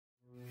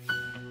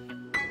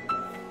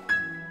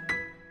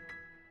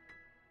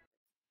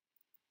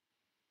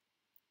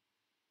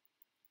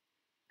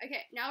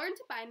Okay, now we're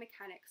into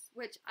biomechanics,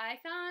 which I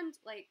found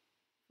like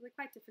really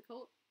quite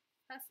difficult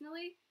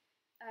personally.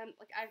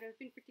 Like I've never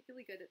been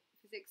particularly good at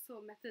physics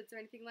or methods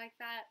or anything like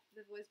that.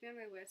 They've always been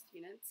my worst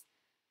units.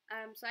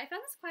 So I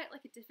found this quite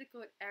like a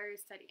difficult area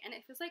of study, and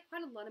it feels like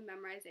quite a lot of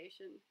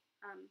memorization.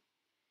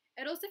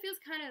 It also feels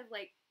kind of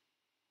like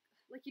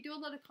you do a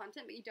lot of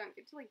content, but you don't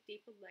get to like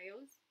deeper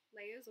layers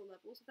or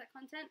levels of that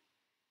content.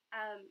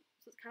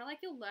 So it's kind of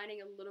like you're learning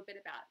a little bit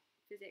about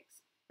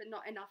physics, but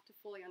not enough to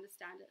fully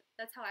understand it.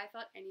 That's how I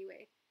felt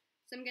anyway.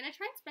 So I'm going to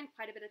try and spend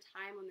quite a bit of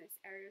time on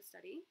this area of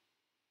study.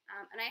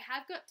 And I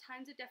have got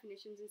tons of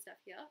definitions and stuff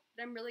here,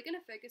 but I'm really going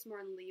to focus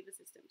more on lever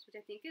systems, which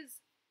I think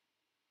is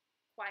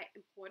quite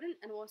important,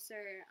 and also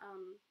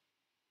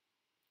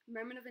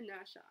moment of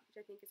inertia, which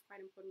I think is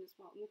quite important as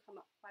well, and will come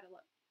up quite a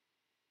lot.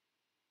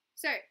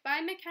 So,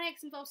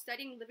 biomechanics involves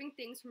studying living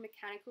things from a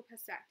mechanical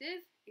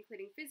perspective,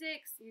 including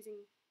physics, using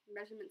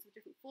measurements of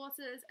different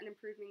forces, and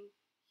improving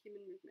human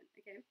movement,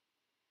 okay?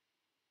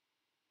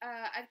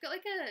 I've got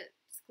like a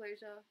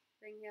disclosure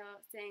thing here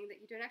saying that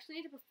you don't actually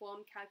need to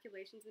perform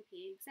calculations in the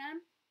PE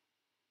exam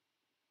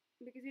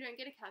because you don't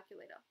get a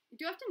calculator. You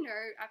do have to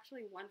know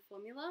actually one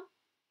formula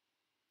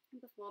and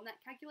perform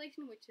that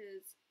calculation, which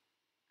is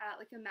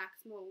like a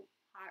maximal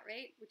heart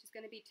rate, which is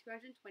going to be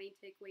 220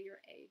 take away your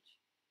age.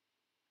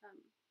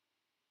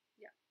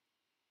 Yeah.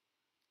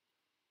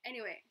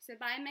 Anyway, so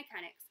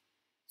biomechanics.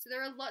 So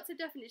there are lots of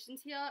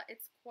definitions here.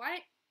 It's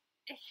quite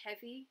a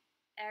heavy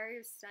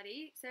area of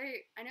study. So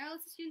I know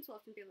lots of students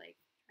will often be like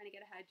trying to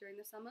get ahead during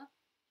the summer,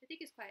 which I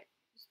think is quite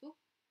useful.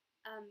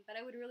 But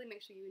I would really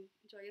make sure you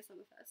enjoy your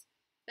summer first.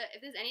 But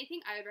if there's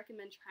anything I would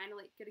recommend trying to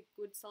like get a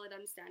good solid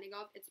understanding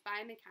of, it's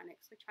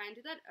biomechanics. So try and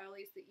do that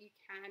early so that you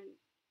can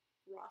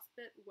grasp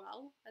it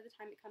well by the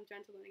time it comes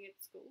down to learning it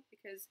at school,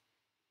 because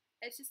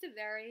it's just a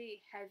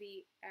very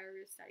heavy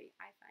area of study,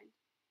 I find.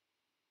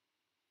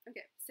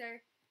 Okay, so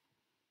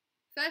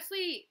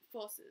firstly,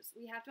 forces.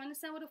 We have to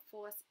understand what a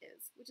force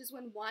is, which is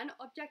when one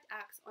object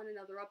acts on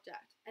another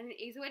object. And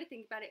an easy way to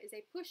think about it is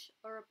a push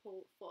or a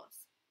pull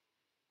force.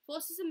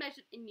 Forces are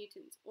measured in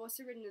newtons,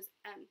 also written as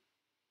N.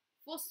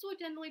 Forces will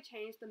generally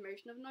change the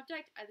motion of an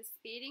object, either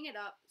speeding it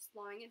up,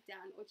 slowing it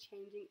down, or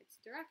changing its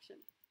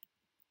direction.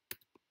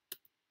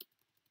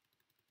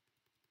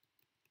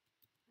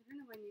 I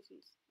don't know why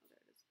newtons. Oh,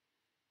 there it is.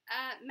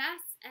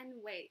 Mass and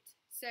weight.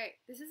 So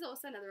this is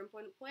also another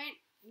important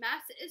point.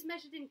 Mass is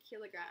measured in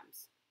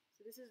kilograms.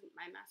 So this isn't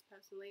my mass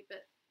personally,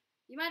 but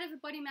you might have a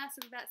body mass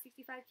of about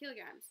 65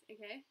 kilograms,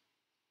 okay?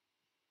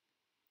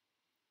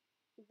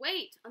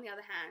 Weight, on the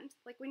other hand,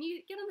 like when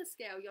you get on the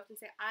scale, you often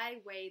say, I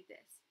weighed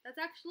this. That's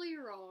actually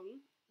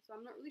wrong, so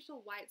I'm not really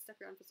sure why it's stuck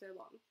around for so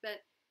long.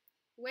 But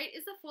weight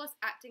is the force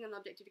acting on an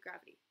object due to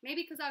gravity.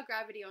 Maybe because our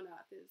gravity on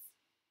Earth is...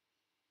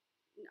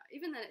 No,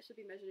 even then it should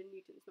be measured in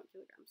newtons, not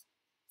kilograms.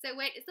 So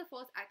weight is the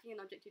force acting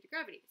on an object due to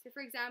gravity. So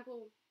for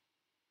example,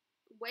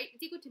 weight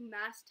is equal to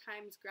mass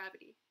times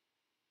gravity.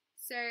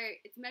 So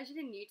it's measured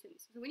in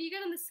newtons. So when you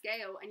get on the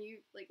scale and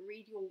you like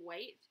read your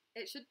weight,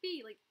 it should be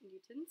like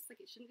newtons,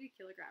 like it shouldn't be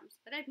kilograms.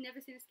 But I've never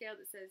seen a scale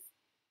that says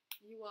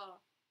you are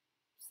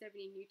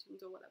 70 newtons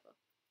or whatever,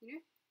 you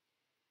know?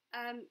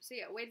 So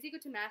yeah, weight is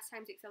equal to mass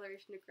times the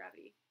acceleration of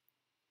gravity.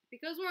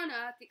 Because we're on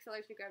Earth, the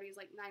acceleration of gravity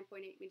is like 9.8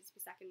 meters per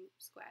second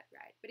squared,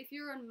 right? But if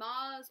you're on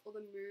Mars or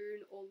the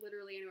moon or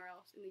literally anywhere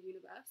else in the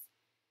universe,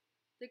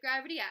 the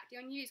gravity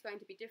acting on you is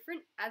going to be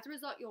different. As a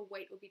result, your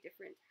weight will be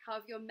different.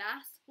 However, your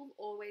mass will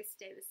always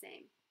stay the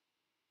same.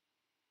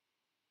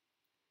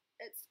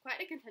 It's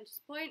quite a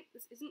contentious point.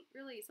 This isn't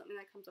really something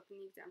that comes up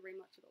in the exam very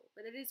much at all,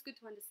 but it is good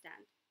to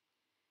understand.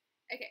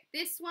 Okay,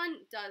 this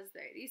one does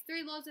though. These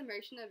three laws of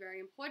motion are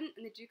very important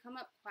and they do come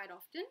up quite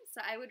often,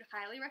 so I would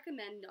highly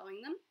recommend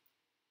knowing them.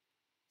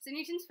 So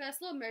Newton's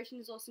first law of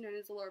motion is also known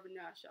as the law of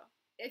inertia.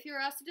 If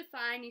you're asked to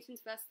define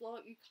Newton's first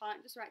law, you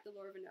can't just write the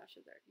law of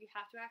inertia though. You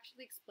have to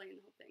actually explain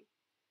the whole thing.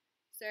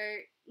 So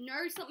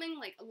know something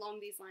like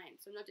along these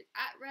lines. So an object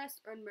at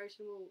rest or in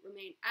motion will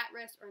remain at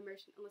rest or in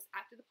motion unless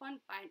acted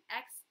upon by an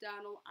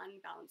external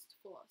unbalanced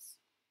force.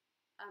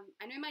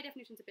 I know my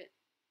definition's a bit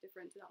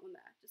different to that one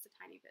there, just a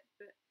tiny bit,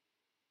 but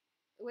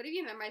whatever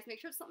you memorize, make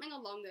sure it's something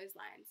along those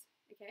lines,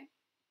 okay?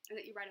 And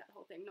that you write out the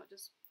whole thing, not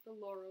just the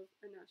law of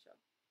inertia.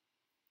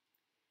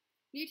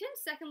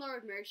 Newton's second law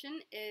of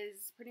motion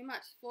is pretty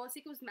much force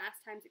equals mass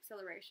times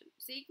acceleration.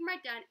 So you can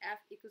write down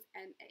F equals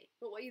ma,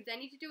 but what you then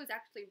need to do is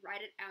actually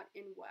write it out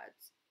in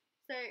words.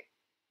 So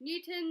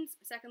Newton's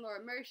second law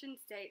of motion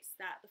states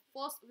that the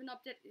force of an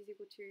object is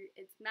equal to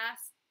its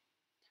mass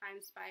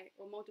times by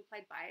or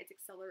multiplied by its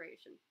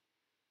acceleration.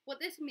 What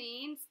this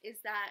means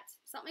is that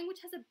something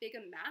which has a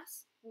bigger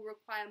mass will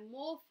require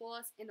more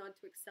force in order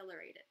to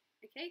accelerate it,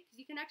 okay? Because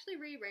you can actually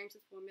rearrange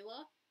this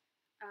formula.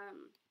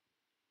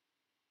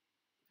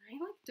 I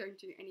don't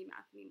do any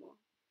math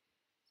anymore.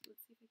 So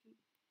let's see if I can.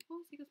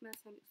 Force equals mass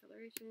times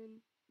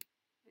acceleration.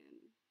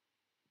 And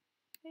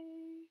A.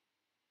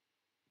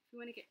 If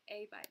we want to get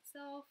A by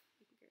itself,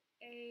 we can go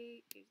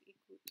A is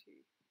equal to,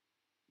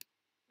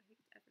 I think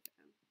it's F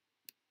over M.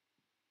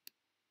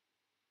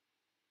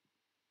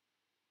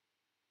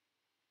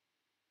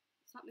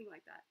 It's something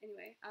like that.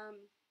 Anyway,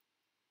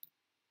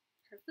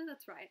 hopefully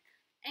that's right.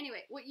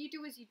 Anyway, what you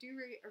do is you do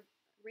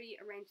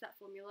rearrange that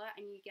formula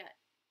and you get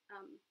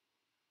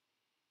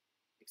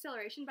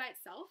acceleration by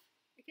itself,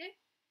 okay?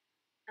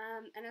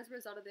 And as a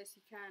result of this,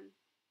 you can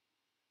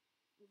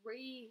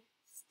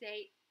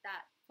restate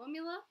that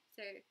formula.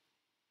 So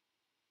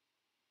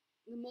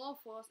the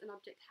more force an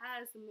object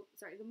has,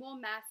 the more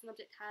mass an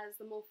object has,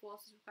 the more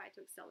force is required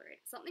to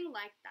accelerate. Something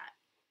like that.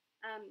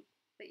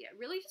 But yeah,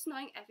 really just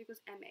knowing F equals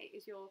ma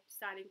is your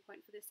starting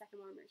point for this second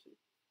law of motion.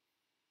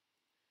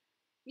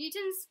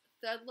 Newton's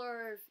third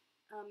law of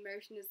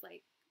motion is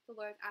like the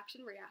law of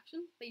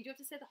action-reaction, but you do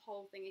have to say the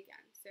whole thing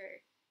again. So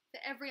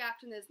for every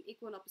action, there's an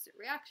equal and opposite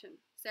reaction.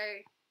 So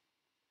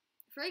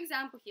for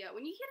example here,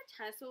 when you hit a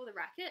tennis ball with a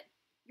racket,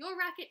 your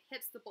racket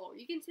hits the ball.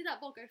 You can see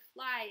that ball go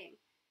flying.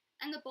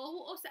 And the ball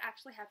will also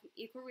actually have an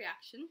equal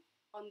reaction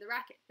on the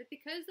racket. But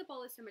because the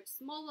ball is so much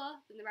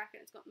smaller than the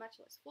racket, it's got much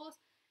less force,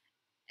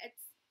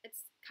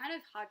 it's kind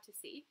of hard to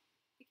see,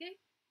 okay?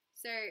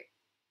 So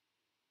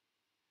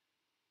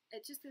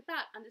it's just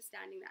about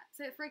understanding that.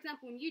 So for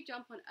example, when you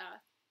jump on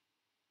Earth,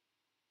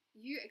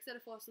 you exert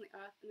a force on the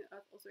Earth, and the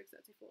Earth also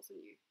exerts a force on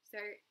you. So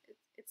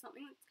it's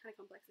something that's kind of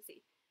complex to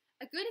see.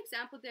 A good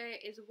example there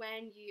is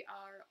when you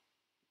are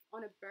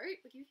on a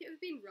boat. Like if you've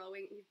ever been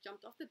rowing and you've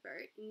jumped off the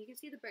boat, and you can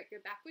see the boat go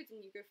backwards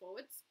and you go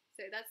forwards.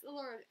 So that's the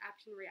law of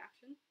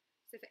action-reaction.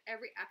 So for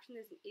every action,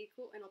 there's an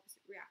equal and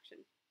opposite reaction.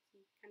 So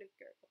you kind of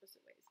go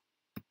opposite ways.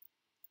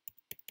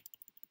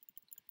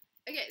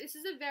 Okay, this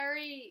is a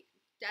very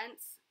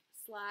dense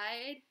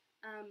slide.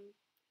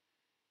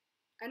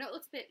 I know it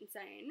looks a bit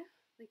insane,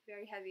 like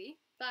very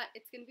heavy, but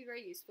it's going to be very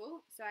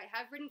useful. So I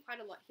have written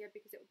quite a lot here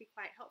because it will be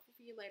quite helpful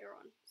for you later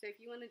on. So if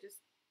you want to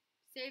just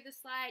save the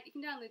slide, you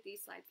can download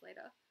these slides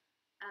later.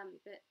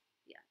 But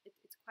yeah,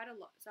 it's quite a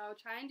lot. So I'll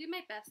try and do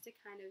my best to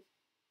kind of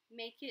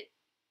make it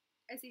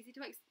as easy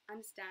to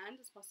understand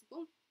as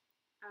possible,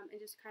 and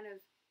just kind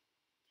of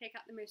take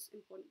out the most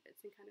important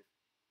bits and kind of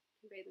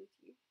convey them to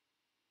you.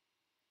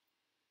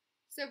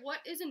 So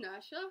what is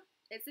inertia?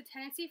 It's the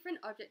tendency for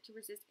an object to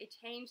resist a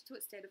change to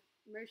its state of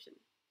motion.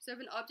 So if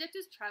an object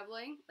is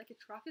traveling, like a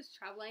truck is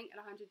traveling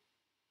at 100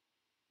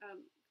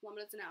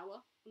 kilometers an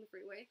hour on the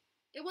freeway,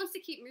 it wants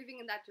to keep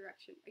moving in that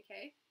direction,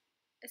 okay?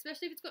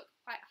 Especially if it's got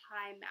quite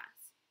high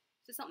mass.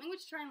 So something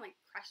which try and like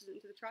crashes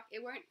into the truck,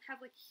 it won't have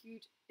like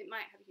huge, it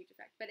might have a huge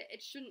effect, but it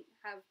shouldn't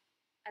have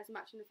as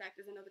much an effect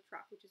as another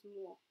truck, which is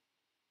more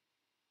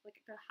like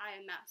a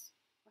higher mass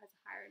or has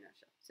a higher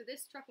inertia. So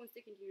this truck wants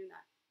to continue in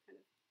that kind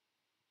of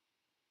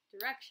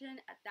direction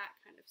at that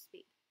kind of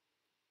speed.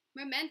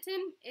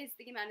 Momentum is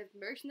the amount of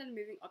motion that a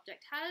moving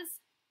object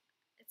has.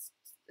 It's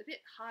a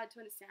bit hard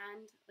to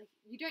understand. Like,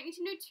 you don't need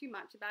to know too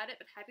much about it,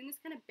 but having this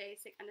kind of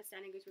basic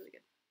understanding is really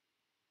good.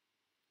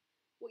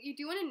 What you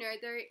do want to know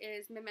though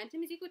is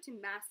momentum is equal to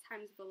mass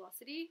times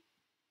velocity.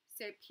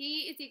 So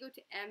P is equal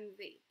to mv.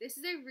 This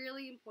is a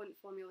really important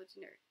formula to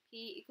know.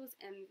 P equals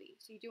mv.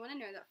 So you do want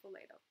to know that for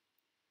later.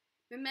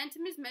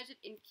 Momentum is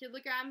measured in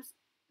kilograms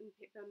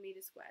per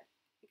meter squared.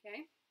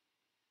 Okay?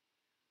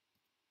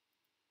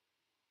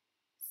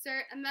 So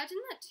imagine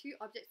that two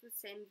objects with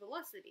the same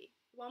velocity.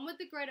 The one with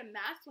the greater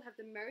mass will have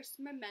the most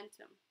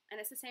momentum.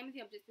 And it's the same with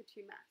the objects with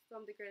two mass. The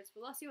one with the greatest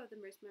velocity will have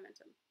the most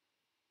momentum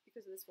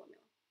because of this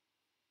formula.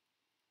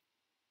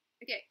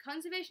 Okay,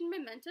 conservation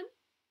momentum.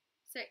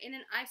 So in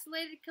an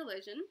isolated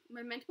collision,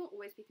 momentum will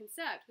always be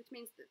conserved, which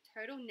means the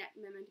total net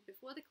momentum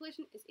before the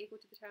collision is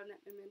equal to the total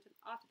net momentum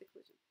after the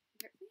collision.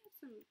 I hope we have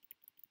some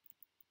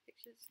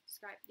pictures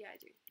described. Yeah,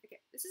 I do. Okay,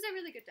 this is a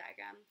really good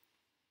diagram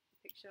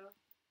picture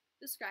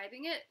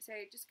describing it. So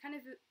just kind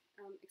of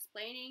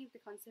explaining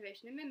the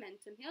conservation of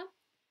momentum here.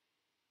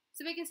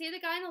 So we can see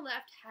the guy on the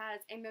left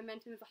has a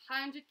momentum of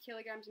 100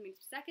 kilograms per meter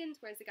per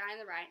second, whereas the guy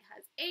on the right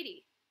has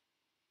 80.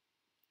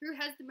 Who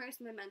has the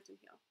most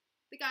momentum here?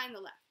 The guy on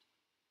the left.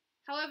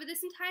 However, this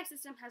entire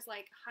system has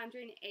like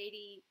 180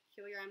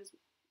 kilograms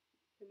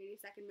per meter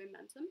second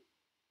momentum.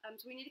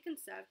 So we need to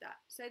conserve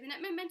that. So the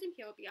net momentum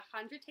here will be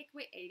 100 take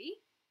away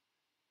 80,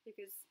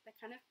 because they're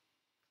kind of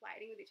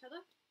colliding with each other.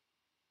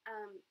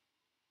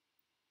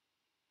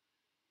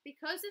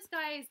 Because this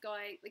guy is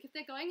going, like if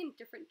they're going in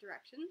different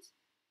directions,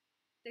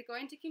 they're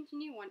going to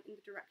continue on in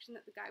the direction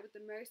that the guy with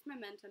the most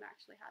momentum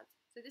actually has.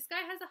 So this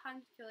guy has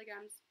 100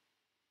 kilograms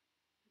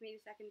per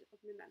meter second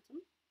of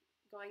momentum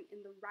going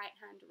in the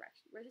right-hand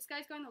direction, whereas this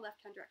guy's going the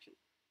left-hand direction.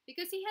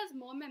 Because he has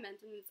more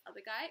momentum than this other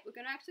guy, we're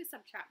going to actually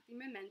subtract the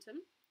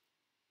momentum,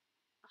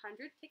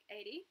 100 take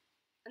 80,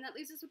 and that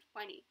leaves us with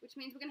 20, which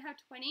means we're going to have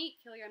 20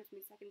 kilograms per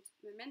meter second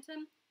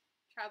momentum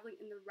traveling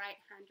in the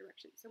right-hand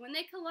direction. So when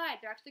they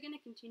collide, they're actually going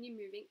to continue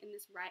moving in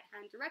this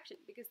right-hand direction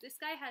because this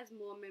guy has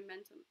more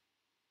momentum.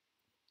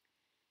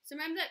 So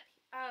remember that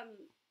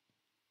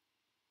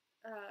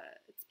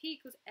it's P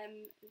equals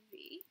mv.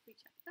 If we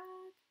check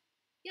that.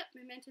 Yep,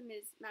 momentum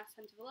is mass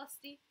times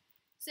velocity.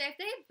 So if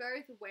they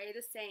both weigh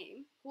the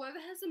same,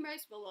 whoever has the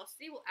most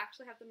velocity will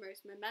actually have the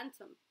most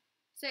momentum.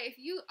 So if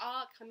you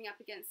are coming up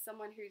against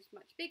someone who's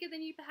much bigger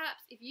than you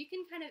perhaps, if you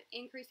can kind of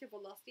increase your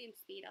velocity and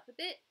speed up a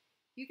bit,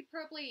 you could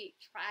probably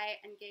try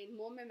and gain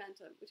more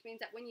momentum, which means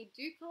that when you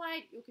do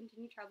collide, you'll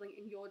continue traveling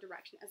in your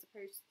direction as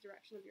opposed to the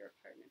direction of your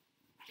opponent.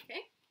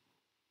 Okay?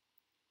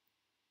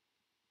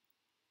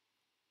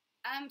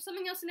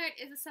 Something else to note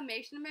is the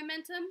summation of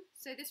momentum.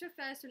 So this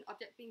refers to an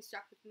object being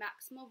struck with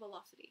maximal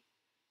velocity.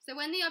 So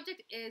when the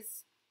object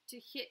is to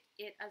hit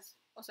it as,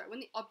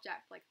 when the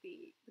object, like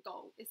the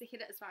goal, is to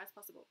hit it as far as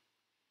possible.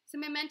 So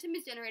momentum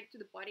is generated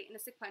through the body in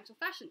a sequential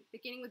fashion,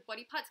 beginning with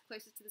body parts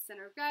closest to the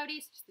center of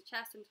gravity, such as the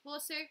chest and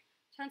torso,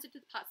 transferred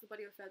to the parts of the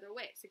body that are further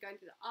away. So going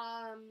through the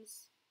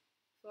arms,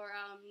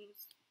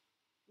 forearms,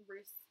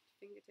 wrists,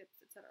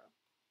 fingertips, etc.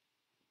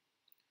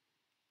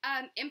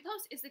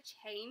 Impulse is the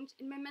change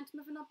in momentum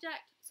of an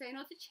object. So in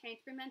order to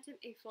change momentum,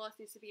 a force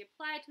needs to be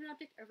applied to an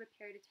object over a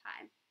period of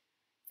time.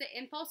 So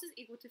impulse is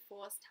equal to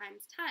force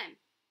times time.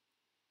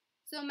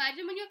 So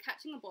imagine when you're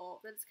catching a ball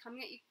that's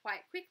coming at you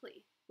quite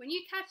quickly. When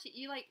you catch it,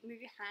 you like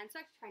move your hands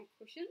back to try and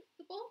cushion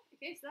the ball.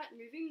 Okay, so that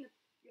moving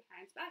your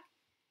hands back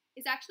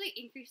is actually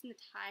increasing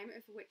the time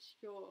over which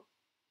you're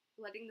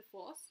letting the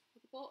force of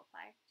the ball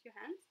apply to your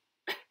hands.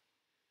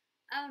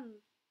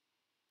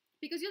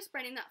 Because you're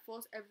spreading that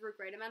force over a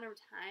great amount of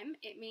time,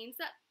 it means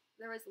that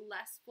there is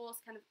less force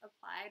kind of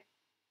applied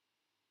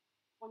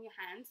on your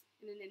hands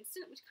in an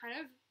instant, which kind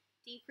of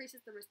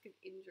decreases the risk of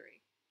injury.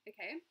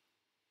 Okay,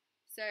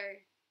 so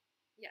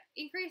yeah,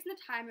 increasing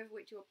the time over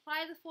which you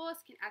apply the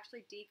force can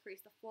actually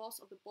decrease the force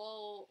of the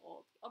ball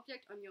or the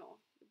object on your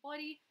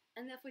body,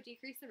 and therefore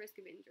decrease the risk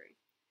of injury.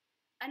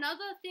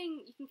 Another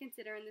thing you can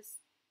consider in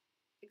this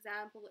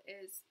example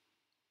is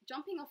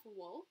jumping off a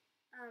wall.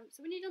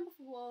 So when you jump off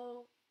a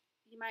wall,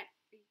 you might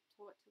be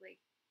taught to like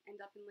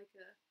end up in like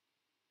a,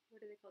 what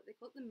do they call it? They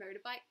call it the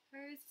motorbike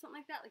pose, something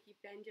like that. Like you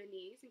bend your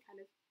knees and kind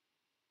of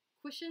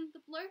cushion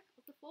the blow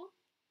of the fall.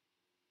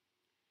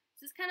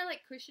 So this kind of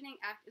like cushioning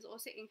act is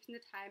also increasing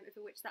the time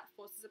over which that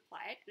force is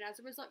applied, and as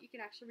a result, you can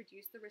actually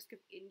reduce the risk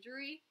of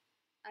injury,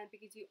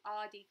 because you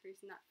are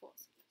decreasing that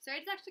force. So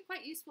it's actually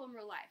quite useful in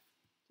real life,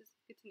 which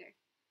is good to know.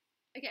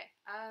 Okay,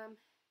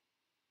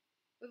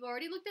 we've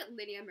already looked at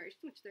linear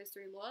motion, which are those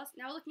three laws.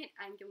 Now we're looking at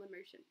angular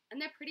motion,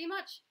 and they're pretty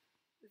much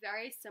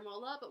very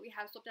similar, but we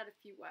have swapped out a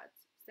few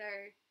words. So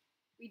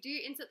we do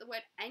insert the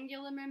word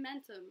angular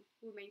momentum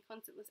will remain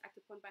constant unless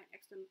acted upon by an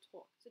external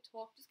torque. So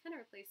torque just kind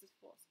of replaces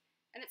force,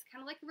 and it's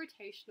kind of like a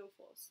rotational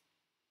force.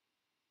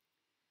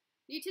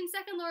 Newton's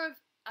second law of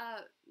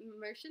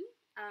motion,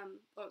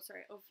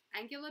 of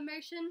angular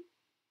motion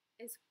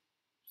is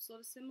sort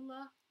of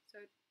similar.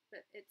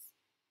 But it's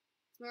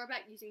more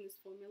about using this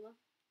formula.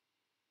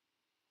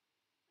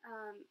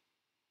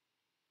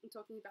 I'm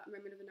talking about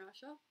moment of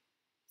inertia.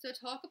 So a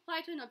torque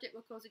applied to an object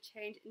will cause a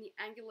change in the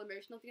angular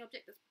motion of the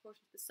object that's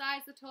proportional to the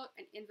size of the torque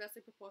and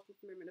inversely proportional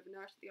to the moment of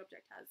inertia the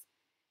object has.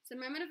 So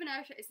moment of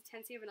inertia is the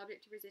tendency of an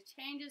object to resist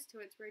changes to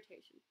its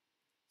rotation.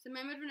 So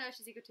moment of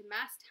inertia is equal to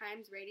mass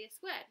times radius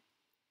squared.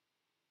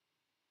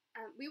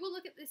 We will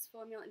look at this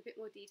formula in a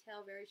bit more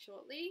detail very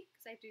shortly,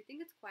 because I do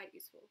think it's quite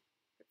useful.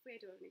 Hopefully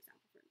I do have an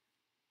example for it.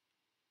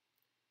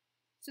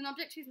 So an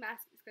object whose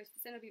mass is close to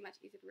the center will be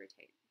much easier to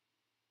rotate.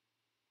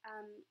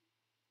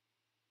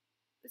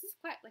 This is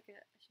quite like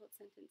a short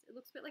sentence. It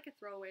looks a bit like a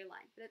throwaway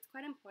line, but it's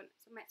quite important,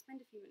 so I might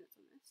spend a few minutes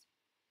on this.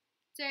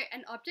 So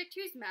an object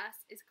whose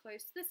mass is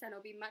close to the center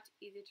will be much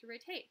easier to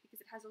rotate because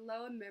it has a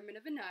lower moment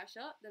of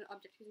inertia than an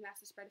object whose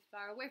mass is spread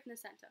far away from the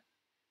center.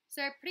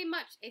 So pretty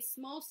much a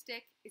small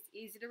stick is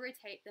easier to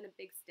rotate than a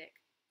big stick,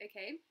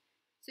 okay?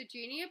 So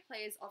junior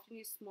players often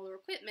use smaller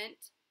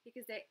equipment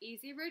because they're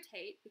easy to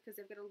rotate because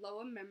they've got a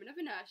lower moment of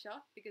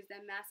inertia because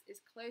their mass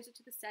is closer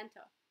to the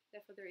center,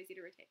 therefore they're easy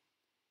to rotate,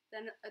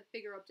 than a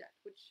bigger object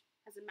which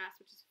has a mass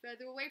which is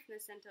further away from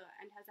the center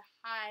and has a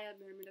higher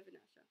moment of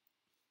inertia.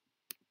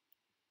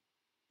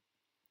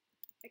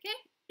 Okay,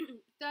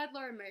 third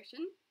law of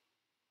motion.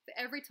 For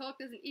every torque,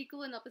 there's an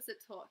equal and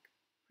opposite torque.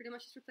 Pretty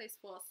much just replace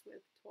force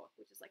with torque,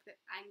 which is like the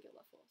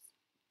angular force,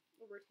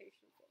 or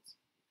rotational force.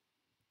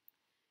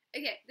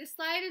 Okay, this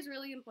slide is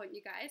really important,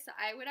 you guys, so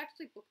I would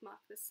actually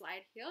bookmark this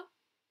slide here.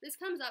 This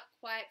comes up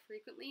quite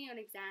frequently on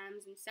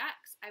exams and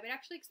SACs. I would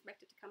actually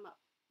expect it to come up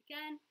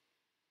again,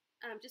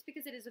 just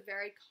because it is a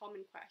very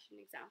common question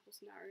example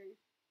scenario.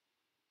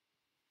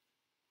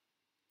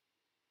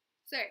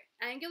 So,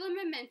 angular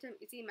momentum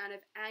is the amount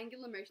of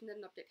angular motion that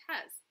an object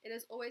has. It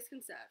is always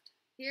conserved.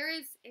 Here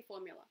is a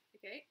formula,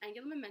 okay?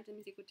 Angular momentum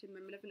is equal to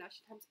moment of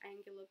inertia times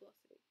angular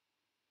velocity.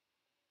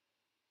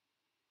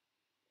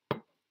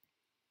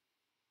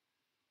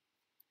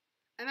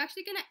 I'm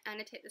actually going to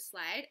annotate the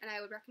slide, and I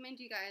would recommend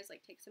you guys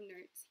like take some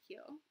notes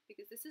here,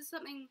 because this is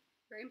something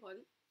very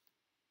important.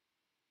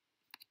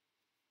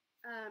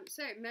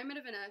 So,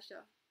 moment of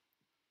inertia.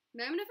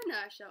 Moment of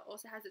inertia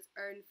also has its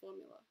own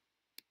formula.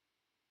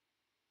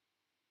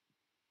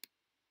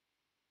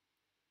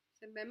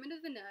 So moment of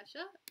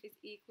inertia is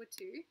equal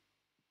to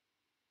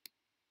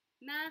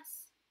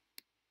mass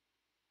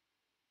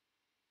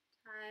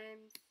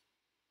times,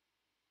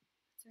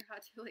 it's so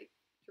hard to like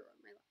draw on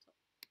my laptop,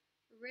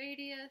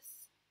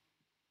 radius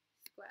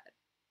squared.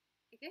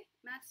 Okay,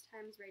 mass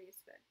times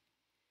radius squared.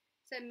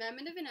 So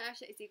moment of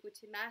inertia is equal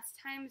to mass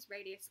times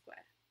radius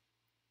squared.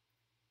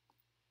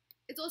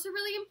 It's also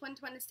really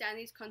important to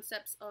understand these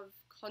concepts of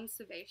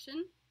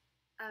conservation,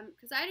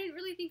 because I didn't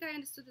really think I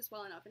understood this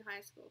well enough in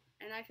high school,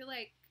 and I feel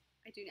like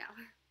I do now.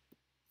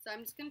 So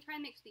I'm just going to try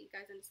and make sure that you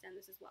guys understand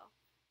this as well.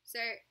 So,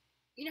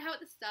 you know how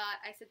at the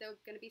start I said there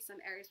were going to be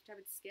some areas which I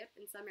would skip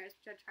and some areas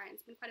which I'd try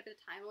and spend quite a bit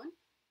of time on?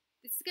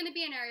 This is going to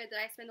be an area that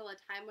I spend a lot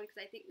of time on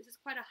because I think this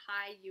is quite a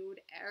high yield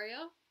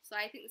area. So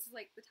I think this is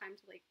like the time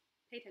to like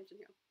pay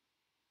attention here.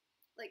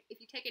 Like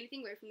if you take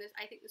anything away from this,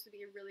 I think this would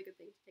be a really good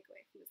thing to take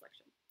away from this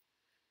lecture.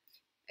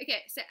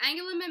 Okay, so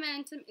angular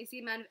momentum is the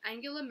amount of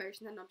angular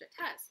motion that an object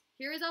has.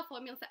 Here is our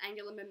formula for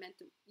angular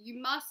momentum. You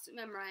must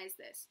memorize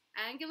this.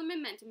 Angular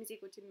momentum is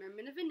equal to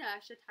moment of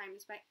inertia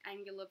times by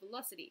angular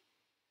velocity.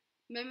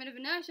 Moment of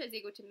inertia is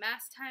equal to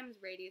mass times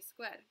radius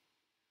squared.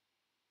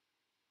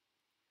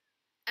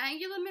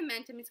 Angular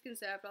momentum is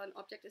conserved while an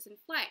object is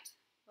in flight.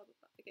 Blah, blah,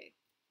 blah. Okay,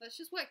 let's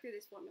just work through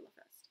this formula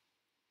first.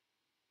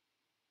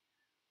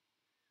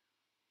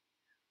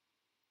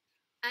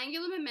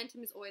 Angular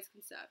momentum is always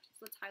conserved.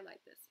 So let's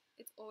highlight this.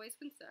 It's always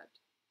conserved.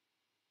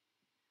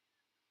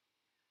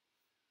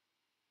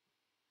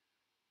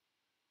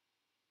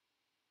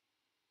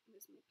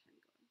 Where's my pen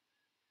going?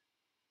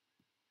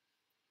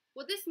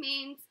 What this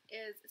means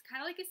is it's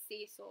kind of like a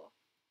seesaw.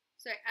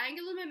 So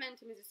angular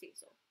momentum is a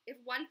seesaw. If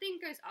one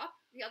thing goes up,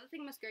 the other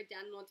thing must go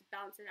down in order to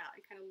balance it out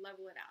and kind of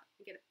level it out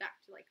and get it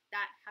back to like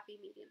that happy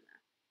medium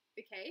there.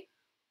 Okay?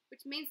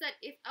 Which means that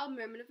if our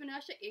moment of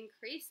inertia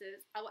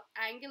increases, our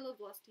angular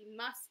velocity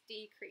must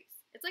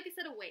decrease. It's like a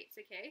set of weights,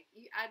 okay?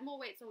 You add more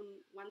weights on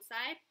one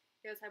side,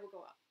 the other side will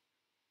go up.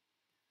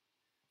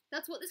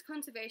 That's what this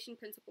conservation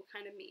principle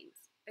kind of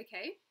means,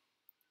 okay?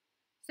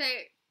 So,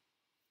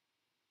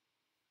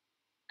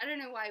 I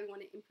don't know why we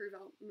want to improve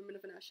our moment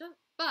of inertia,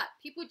 but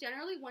people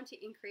generally want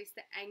to increase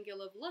the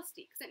angular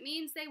velocity because it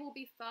means they will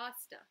be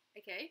faster,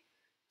 okay?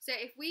 So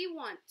if we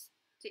want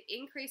to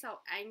increase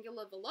our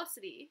angular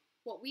velocity,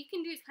 what we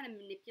can do is kind of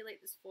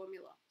manipulate this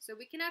formula. So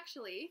we can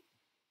actually,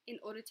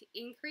 in order to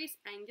increase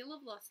angular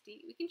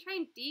velocity, we can try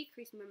and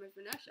decrease moment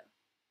of inertia,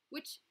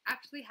 which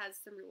actually has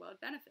some real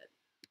world benefit.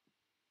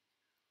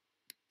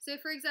 So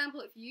for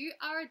example, if you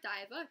are a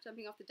diver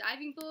jumping off the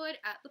diving board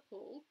at the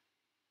pool,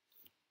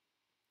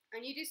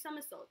 and you do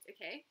somersaults,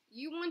 okay?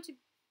 You want to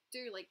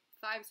do like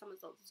 5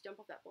 somersaults to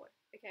jump off that board,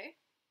 okay?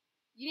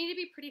 You need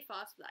to be pretty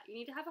fast for that. You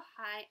need to have a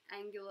high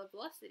angular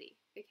velocity,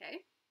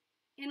 okay?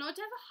 In order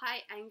to have a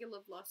high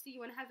angular velocity,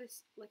 you want to have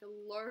this like a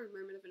low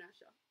moment of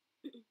inertia.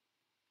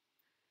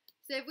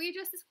 So if we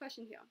address this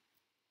question here,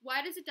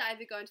 why does a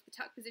diver go into the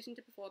tuck position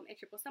to perform a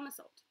triple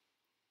somersault?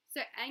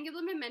 So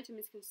angular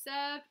momentum is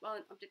conserved while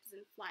an object is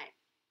in flight.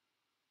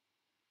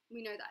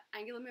 We know that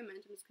angular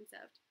momentum is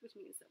conserved, which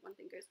means that one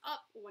thing goes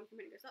up or one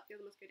component goes up, the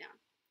other must go down.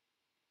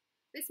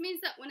 This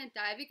means that when a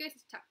diver goes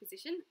into tuck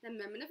position, their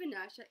moment of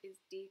inertia is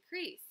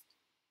decreased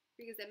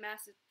because their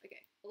mass is,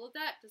 okay, all of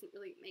that doesn't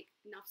really make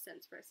enough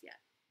sense for us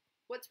yet.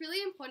 What's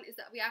really important is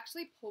that we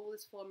actually pull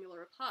this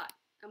formula apart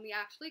and we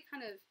actually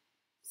kind of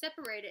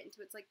separate it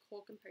into its like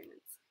core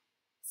components.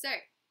 So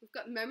we've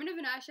got moment of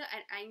inertia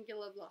and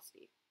angular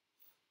velocity.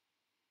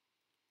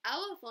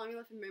 Our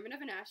formula for moment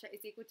of inertia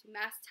is equal to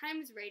mass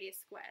times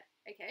radius squared,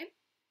 okay?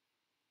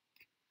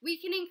 We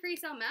can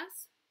increase our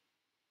mass,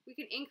 we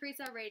can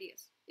increase our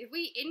radius. If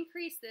we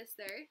increase this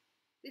though,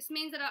 this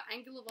means that our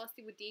angular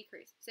velocity would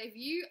decrease. So if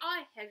you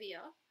are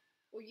heavier,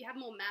 or you have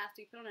more mass,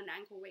 or you put on an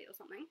ankle weight or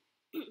something,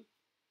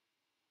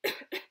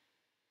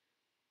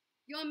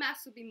 your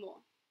mass will be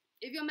more.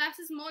 If your mass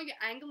is more, your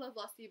angular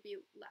velocity will be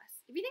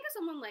less. If you think of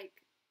someone like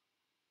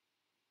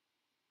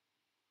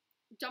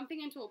jumping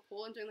into a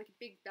pool and doing like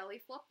a big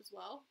belly flop as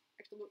well,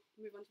 actually we'll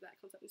move on to that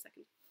concept in a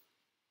second.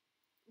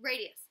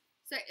 Radius.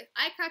 So if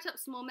I crouch up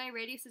small, my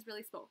radius is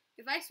really small.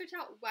 If I stretch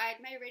out wide,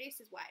 my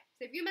radius is wide.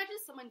 So if you imagine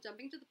someone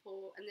jumping to the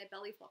pool and they're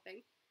belly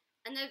flopping,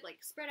 and they've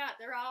like spread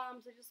out their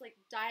arms, they're just like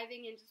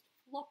diving and just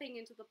flopping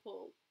into the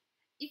pool,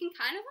 you can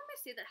kind of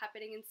almost see that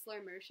happening in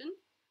slow motion.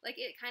 Like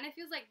it kind of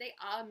feels like they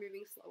are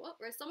moving slower.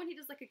 Whereas someone who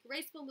does like a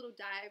graceful little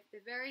dive,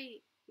 they're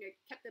very,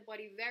 kept their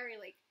body very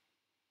like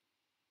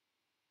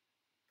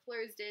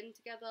closed in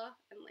together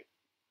and like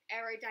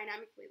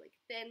aerodynamically like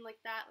thin like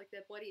that. Like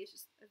their body is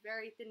just a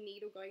very thin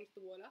needle going into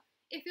the water.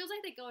 It feels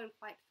like they're going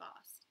quite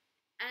fast.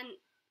 And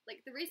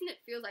like the reason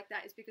it feels like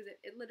that is because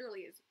it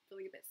literally is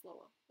feeling a bit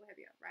slower or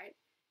heavier, right?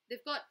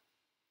 They've got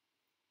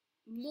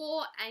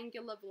more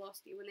angular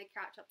velocity when they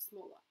crouch up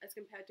smaller as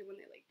compared to when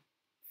they like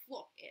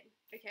flop in,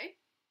 okay?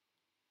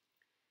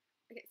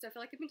 Okay, so I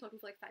feel like I've been talking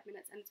for like 5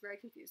 minutes and it's very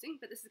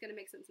confusing, but this is going to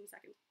make sense in a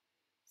second.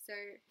 So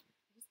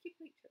I'll just keep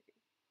like choking.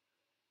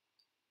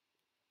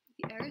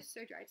 The air is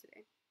so dry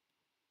today.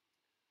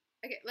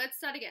 Okay, let's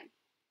start again.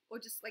 Or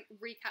just like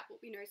recap what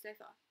we know so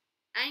far.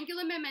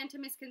 Angular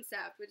momentum is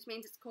conserved, which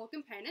means its core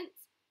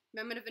components,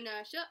 moment of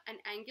inertia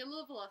and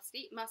angular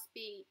velocity, must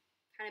be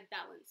kind of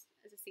balanced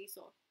as a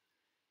seesaw.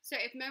 So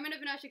if moment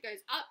of inertia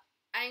goes up,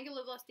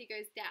 angular velocity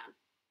goes down.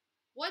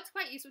 What's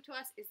quite useful to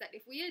us is that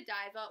if we are a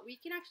diver, we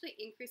can actually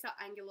increase our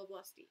angular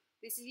velocity.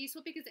 This is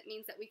useful because it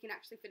means that we can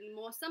actually fit in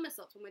more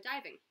somersaults when we're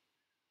diving.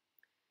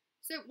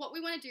 So what we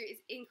want to do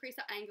is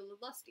increase our angular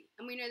velocity.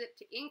 And we know that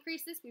to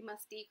increase this, we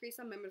must decrease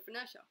our moment of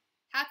inertia.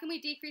 How can we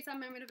decrease our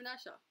moment of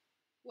inertia?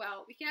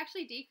 Well, we can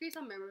actually decrease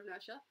our moment of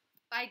inertia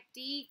by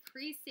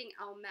decreasing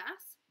our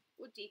mass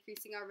or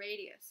decreasing our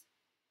radius.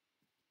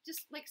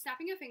 Just like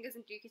snapping your fingers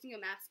and decreasing your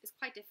mass is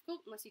quite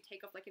difficult unless you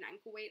take off like an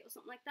ankle weight or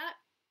something like that.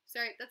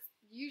 So that's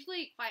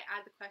usually quite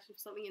out of the question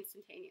for something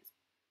instantaneous.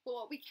 But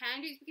what we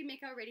can do is we can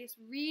make our radius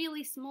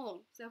really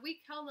small. So if we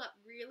curl up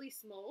really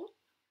small,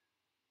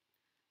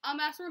 our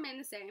mass will remain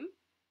the same.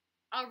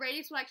 Our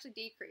radius will actually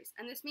decrease.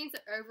 And this means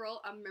that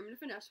overall our moment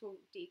of inertia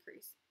will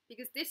decrease.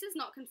 Because this is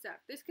not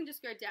conserved. This can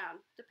just go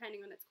down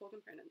depending on its core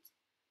components.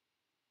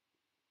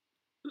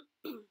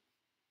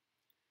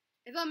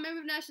 If our moment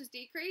of inertia is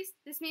decreased,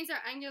 this means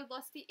our angular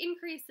velocity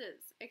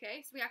increases.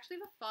 Okay, so we actually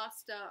have a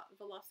faster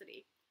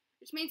velocity,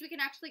 which means we can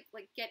actually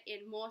like get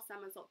in more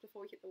somersaults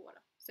before we hit the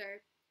water. So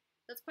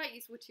that's quite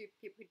useful to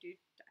people who do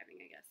diving,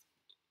 I guess.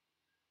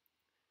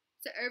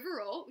 So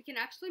overall, we can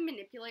actually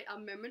manipulate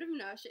our moment of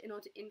inertia in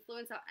order to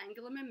influence our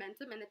angular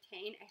momentum and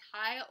attain a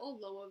higher or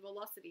lower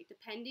velocity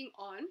depending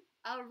on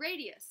our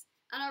radius.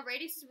 And our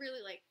radius is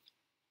really like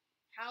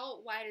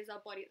how wide is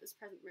our body at this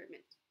present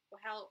moment,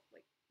 or how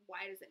like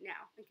wide is it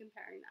now, and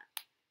comparing that.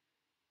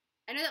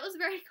 I know that was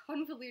a very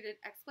convoluted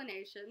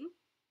explanation.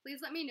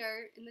 Please let me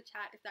know in the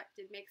chat if that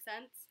did make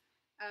sense.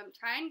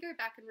 Try and go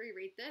back and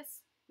reread this.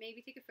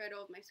 Maybe take a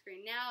photo of my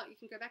screen now. You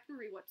can go back and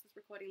rewatch this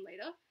recording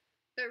later.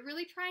 But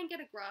really try and get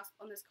a grasp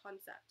on this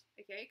concept,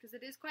 okay? Because it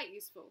is quite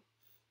useful.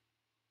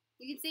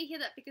 You can see here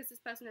that because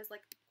this person has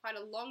like quite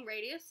a long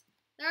radius,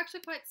 they're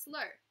actually quite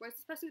slow. Whereas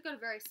this person's got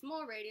a very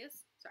small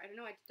radius. Sorry, I don't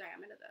know why I did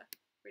diameter there.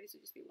 Radius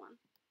would just be 1.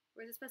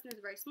 Whereas this person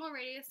has a very small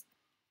radius,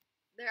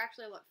 they're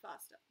actually a lot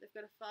faster. They've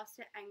got a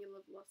faster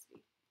angular velocity.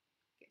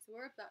 Okay, so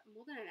we're about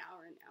more than an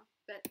hour in now.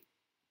 But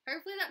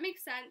hopefully that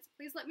makes sense.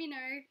 Please let me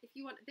know if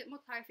you want a bit more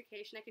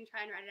clarification. I can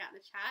try and write it out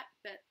in the chat.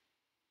 But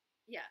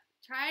yeah,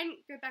 try and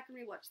go back and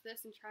rewatch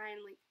this and try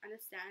and like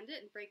understand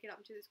it and break it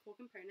up into these core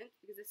components,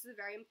 because this is a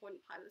very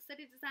important part of the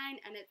study design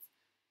and it's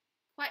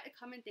quite a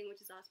common thing which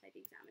is asked by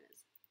the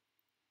examiners.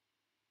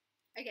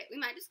 Okay, we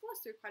might just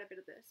gloss through quite a bit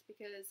of this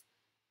because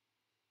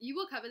you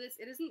will cover this.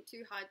 It isn't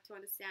too hard to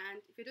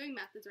understand. If you're doing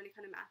methods or any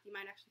kind of math, you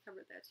might actually cover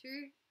it there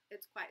too.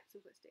 It's quite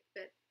simplistic.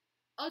 But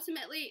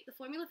ultimately, the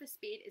formula for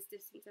speed is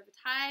distance over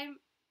time.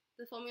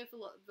 The formula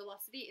for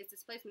velocity is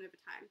displacement over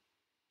time.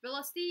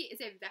 Velocity is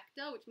a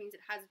vector, which means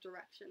it has a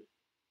direction.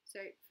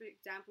 So, for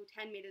example,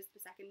 10 meters per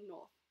second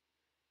north.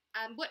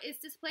 What is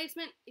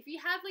displacement? If you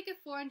have like a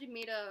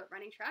 400-meter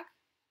running track,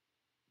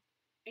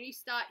 and you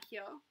start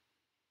here,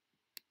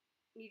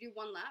 and you do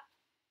one lap,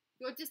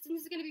 your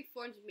distance is going to be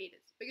 400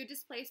 meters, but your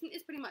displacement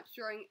is pretty much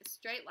drawing a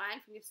straight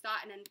line from your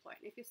start and end point.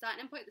 And if your start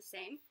and end point are the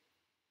same,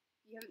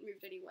 you haven't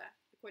moved anywhere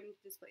according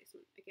to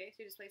displacement, okay?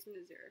 So your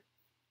displacement is 0.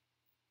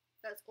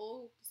 That's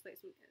all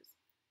displacement is,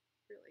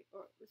 really,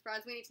 or as far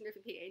as we need to know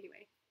for PE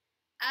anyway.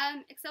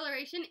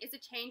 Acceleration is a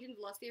change in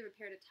velocity over a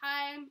period of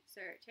time,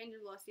 so change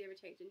in velocity over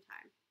change in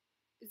time.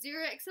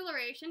 0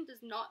 acceleration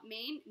does not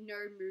mean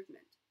no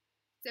movement.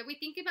 So if we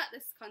think about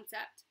this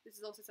concept, this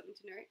is also something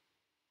to note.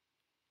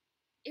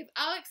 If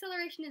our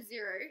acceleration is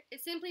 0,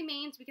 it simply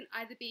means we can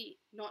either be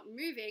not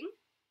moving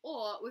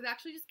or we've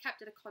actually just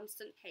kept at a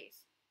constant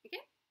pace, okay?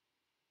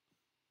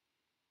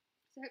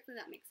 So hopefully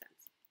that makes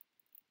sense.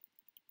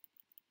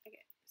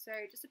 Okay, so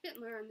just a bit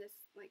more on this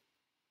like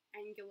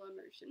angular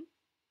motion.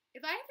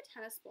 If I have a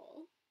tennis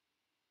ball,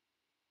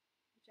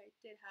 which I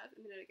did have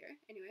a minute ago,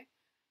 anyway,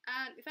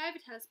 if I have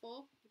a tennis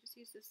ball, we'll just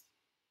use this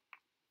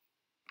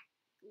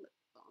lip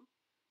balm.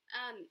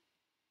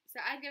 So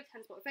I'd get a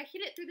tennis ball. If I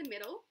hit it through the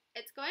middle,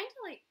 it's going to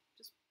like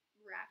just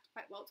react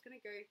quite well. It's going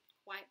to go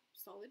quite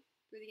solid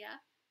through the air.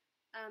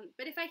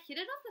 But if I hit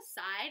it off the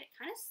side, it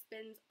kind of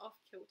spins off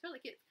kilter.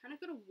 Like it's kind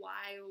of got a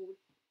wild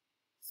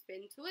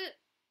spin to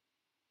it.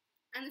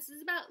 And this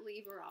is about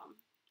lever arm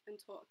and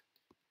torque.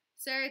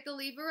 So the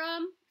lever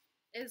arm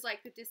is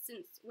like the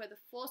distance where the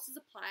force is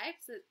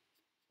applied. So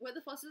where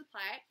the force is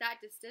applied,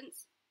 that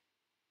distance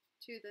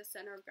to the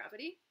center of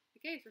gravity.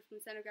 Okay, so from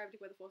the center of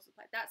gravity where the force is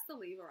applied, that's the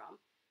lever arm.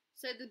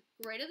 So the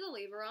greater the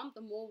lever arm,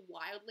 the more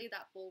wildly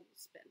that ball will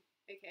spin,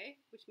 okay?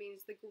 Which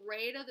means the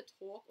greater the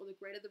torque or the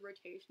greater the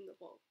rotation of the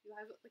ball. You'll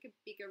have like a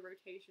bigger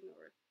rotation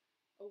or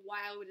a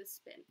wilder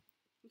spin,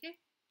 okay?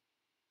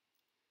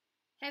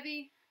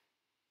 Heavy,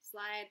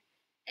 slide.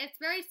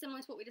 It's very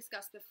similar to what we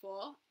discussed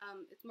before.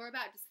 It's more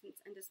about distance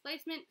and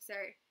displacement. So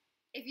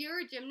if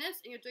you're a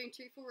gymnast and you're doing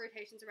 2 full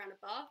rotations around a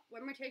bar,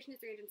 one rotation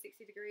is 360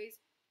 degrees,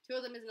 2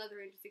 of them is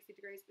another 360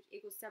 degrees, which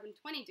equals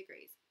 720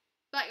 degrees.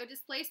 But your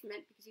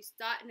displacement, because you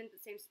start and end at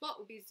the same spot,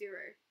 will be 0,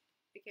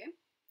 okay?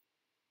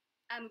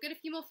 We've got a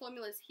few more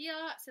formulas here.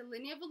 So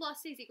linear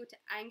velocity is equal to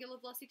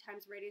angular velocity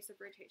times radius of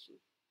rotation.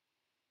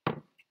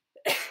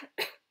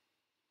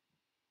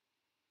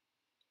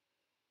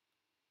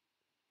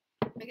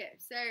 Okay,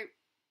 so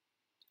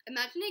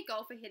imagine a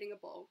golfer hitting a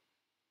ball.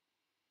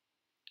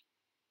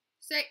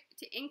 So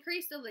to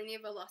increase the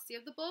linear velocity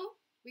of the ball,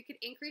 we could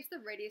increase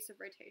the radius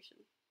of rotation.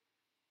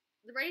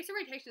 The radius of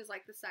rotation is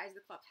like the size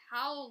of the club,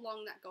 how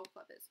long that golf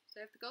club is.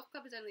 So if the golf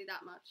club is only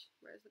that much,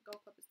 whereas the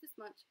golf club is this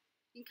much,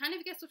 you can kind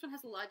of guess which one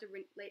has a larger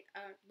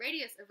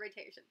radius of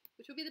rotation,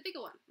 which will be the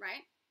bigger one,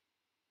 right?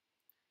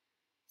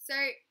 So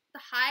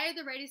the higher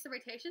the radius of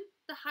rotation,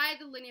 the higher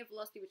the linear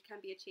velocity which can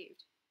be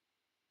achieved.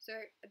 So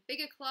a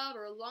bigger club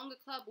or a longer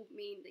club will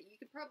mean that you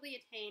can probably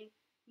attain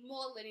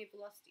more linear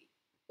velocity.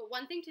 But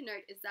one thing to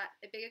note is that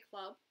a bigger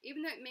club,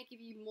 even though it may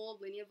give you more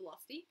linear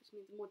velocity, which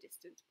means more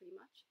distance pretty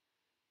much,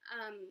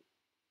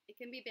 it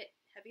can be a bit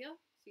heavier,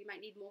 so you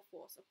might need more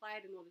force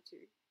applied in order to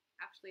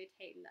actually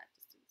attain that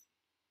distance.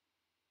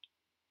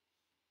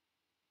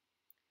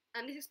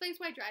 This explains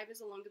why drivers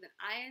are longer than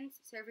irons.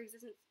 So for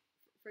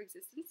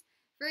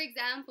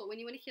example, when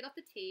you want to hit off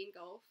the tee in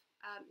golf,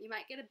 you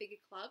might get a bigger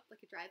club,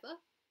 like a driver,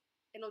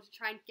 in order to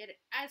try and get it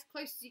as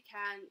close as you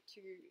can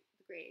to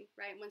the green,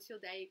 right? Once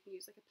you're there, you can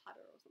use like a putter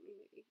or something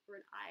maybe, or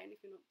an iron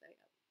if you're not there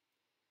yet.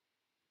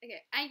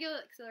 Okay, angular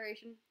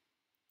acceleration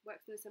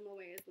works in a similar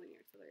way as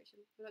linear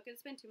acceleration. We're not going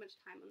to spend too much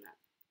time on that.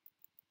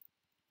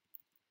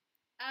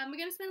 We're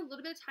going to spend a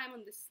little bit of time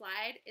on this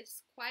slide.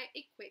 It's quite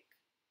a quick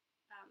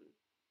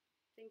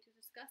thing to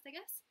discuss, I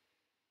guess.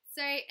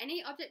 So any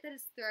object that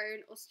is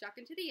thrown or struck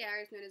into the air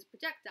is known as a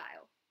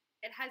projectile.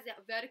 It has a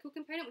vertical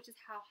component, which is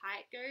how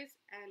high it goes,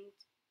 and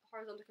a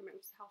horizontal component,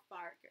 which is how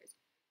far it goes.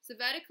 So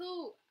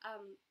vertical,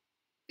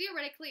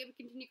 theoretically, it would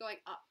continue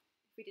going up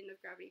if we didn't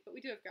have gravity, but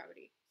we do have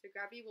gravity. So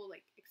gravity will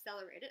like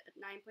accelerate it at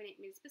 9.8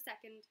 meters per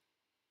second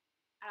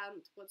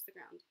towards the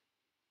ground.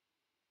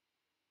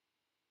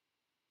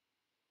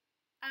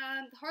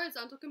 The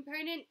horizontal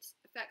component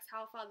affects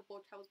how far the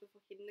ball travels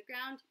before hitting the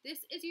ground.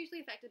 This is usually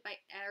affected by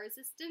air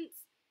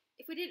resistance.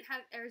 If we didn't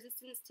have air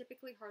resistance,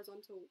 typically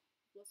horizontal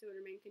velocity would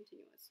remain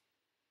continuous.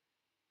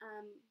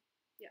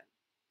 Yeah.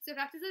 So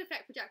factors that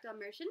affect projectile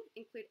motion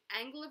include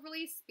angle of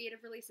release, speed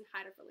of release, and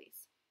height of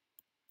release.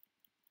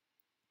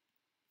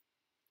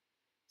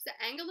 So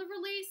angle of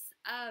release,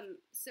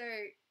 so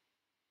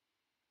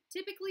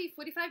typically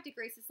 45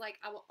 degrees is like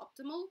our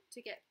optimal to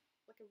get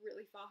like a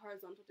really far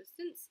horizontal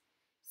distance.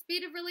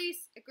 Speed of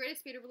release, a greater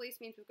speed of release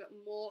means we've got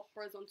more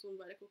horizontal and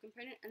vertical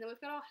component, and then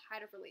we've got our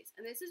height of release.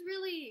 And this is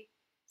really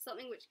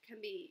something which can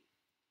be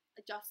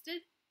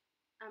adjusted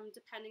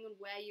depending on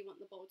where you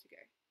want the ball to go.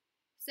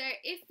 So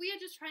if we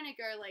are just trying to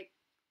go like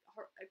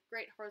a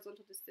great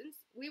horizontal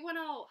distance, we want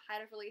our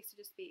height of release to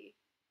just be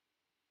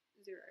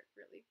 0,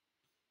 really.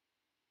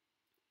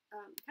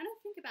 Kind of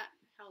think about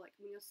how like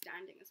when you're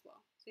standing as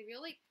well. So if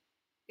you're like,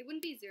 it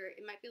wouldn't be 0,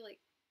 it might be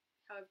like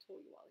however tall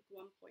you are, like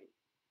 1.3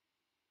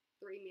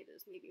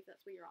 meters maybe if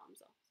that's where your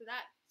arms are. So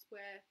that's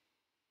where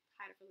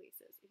height of release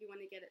is, if you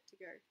want to get it to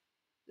go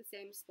the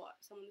same spot,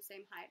 someone the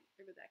same height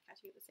over there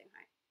catching at the same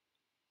height.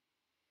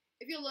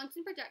 If you're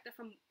launching a projectile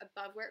from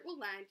above where it will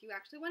land, you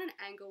actually want an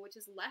angle which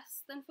is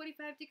less than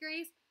 45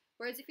 degrees,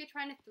 whereas if you're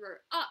trying to throw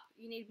up,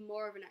 you need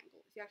more of an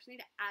angle. So you actually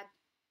need to add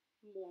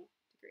more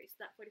degrees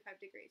to that 45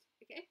 degrees,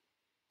 okay?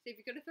 So if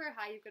you're going to throw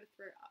high, you've got to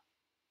throw up.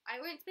 I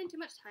won't spend too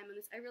much time on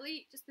this.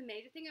 Just the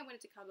major thing I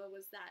wanted to cover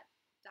was that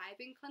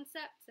diving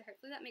concept, so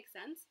hopefully that makes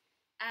sense,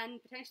 and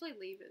potentially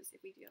levers,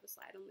 if we do have a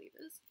slide on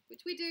levers,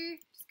 which we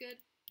do, which is good.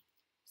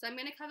 So I'm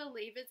going to cover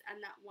levers and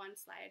that one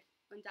slide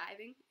on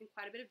diving in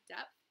quite a bit of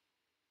depth.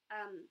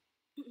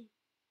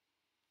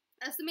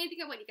 That's the main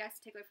thing I want you guys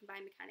to take away from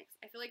biomechanics.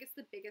 I feel like it's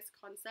the biggest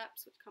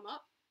concepts which come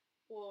up,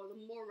 or the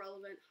more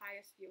relevant,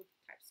 highest yield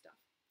type stuff.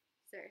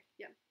 So,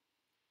 yeah.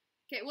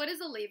 Okay, what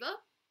is a lever?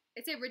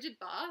 It's a rigid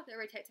bar that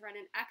rotates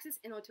around an axis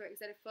in order to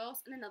exert a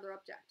force on another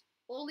object.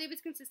 All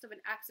levers consist of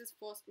an axis,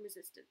 force, and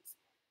resistance.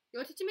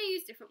 Your teacher may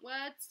use different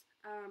words.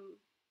 I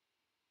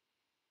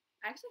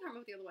actually can't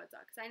remember what the other words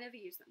are because I never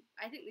use them.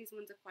 I think these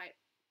ones are quite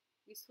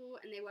useful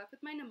and they work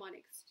with my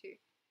mnemonics too.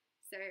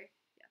 So,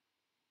 yeah.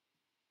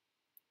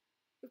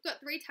 We've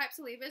got 3 types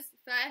of levers: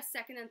 first,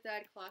 second, and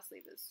third class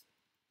levers.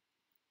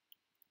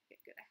 Okay,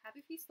 good. I have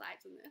a few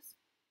slides on this.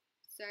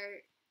 So,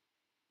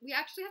 we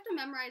actually have to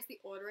memorize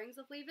the orderings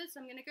of levers, so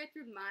I'm going to go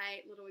through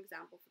my little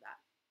example for that.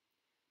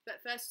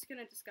 But first, just going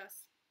to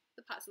discuss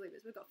the parts of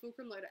levers. We've got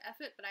fulcrum, load, or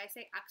effort, but I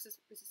say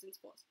axis, resistance,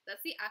 force.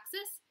 That's the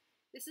axis,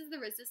 this is the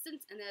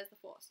resistance, and there's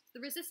the force.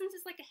 The resistance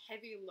is like a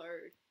heavy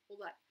load,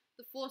 or like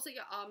the force that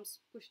your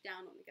arms push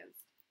down on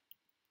against.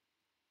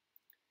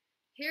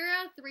 Here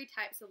are 3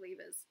 types of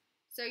levers.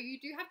 So you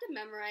do have to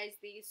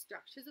memorize these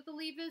structures of the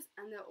levers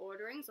and the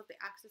orderings of the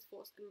axis,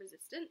 force, and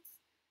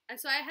resistance. And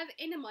so I have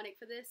a mnemonic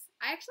for this.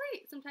 I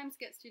actually sometimes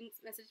get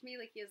students message me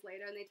like years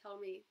later and they tell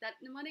me that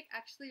mnemonic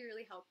actually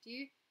really helped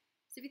you.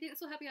 So if you think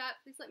this will help you out,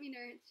 please let me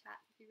know in the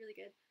chat. It'd be really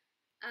good.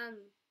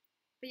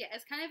 But yeah,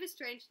 it's kind of a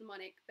strange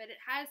mnemonic, but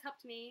it has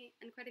helped me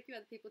and quite a few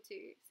other people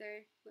too. So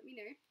let me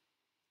know.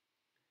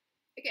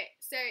 Okay,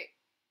 so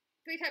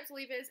 3 types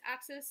of levers: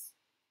 axis,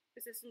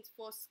 resistance,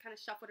 force, kind of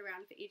shuffled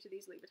around for each of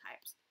these lever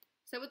types.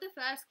 So with the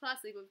first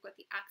class lever, we've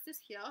got the axis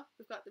here,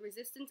 we've got the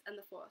resistance and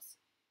the force.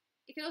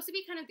 It can also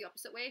be kind of the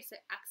opposite way, so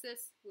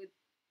axis with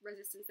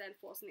resistance and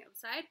force on the other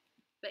side,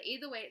 but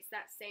either way it's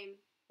that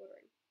same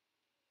ordering.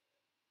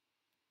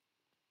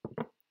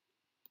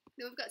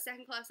 Then we've got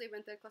second class lever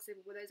and third class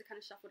lever, where those are kind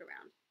of shuffled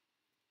around.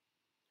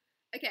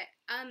 Okay,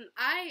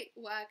 I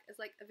work as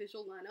like a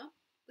visual learner.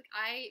 Like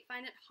I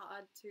find it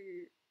hard to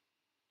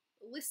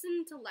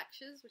listen to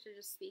lectures which are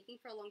just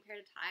speaking for a long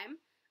period of time.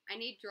 I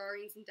need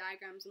drawings and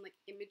diagrams and like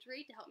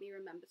imagery to help me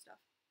remember stuff.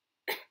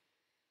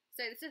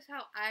 So this is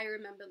how I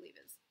remember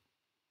levers.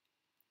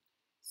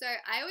 So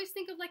I always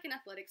think of like an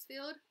athletics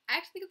field. I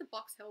actually think of the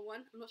Box Hill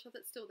one. I'm not sure if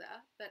that's still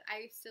there, but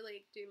I used to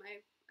like do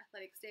my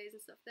athletics days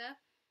and stuff there.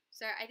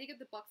 So I think of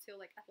the Box Hill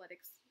like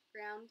athletics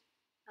ground.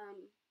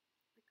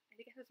 I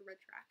think it has a red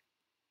track.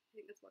 I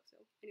think that's Box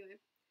Hill. Anyway,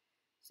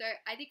 so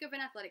I think of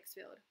an athletics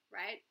field,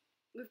 right?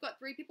 We've got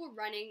 3 people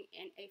running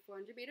in a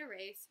 400-meter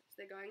race. So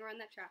they're going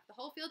around that track. The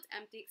whole field's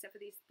empty except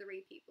for these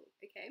 3 people,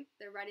 okay?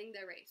 They're running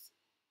their race.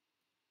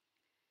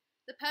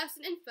 The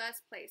person in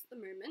first place at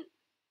the moment,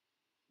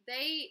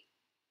 they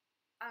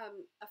are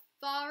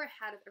far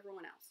ahead of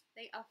everyone else.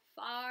 They are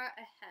far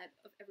ahead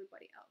of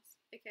everybody else,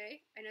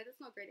 okay? I know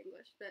that's not great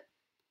English, but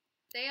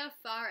they are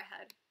far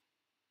ahead.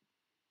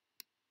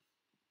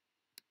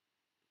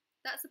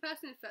 That's the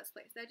person in first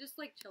place. They're just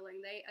like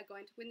chilling. They are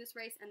going to win this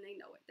race and they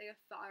know it. They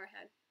are far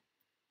ahead.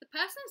 The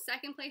person in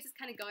second place is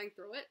kind of going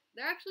through it.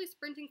 They're actually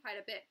sprinting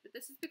quite a bit, but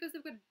this is because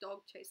they've got a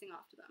dog chasing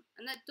after them.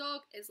 And that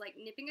dog is like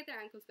nipping at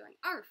their ankles going,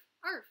 arf,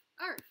 arf,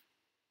 arf.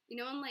 You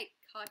know, in like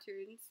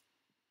cartoons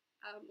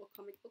or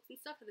comic books and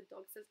stuff, where the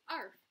dog says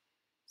arf.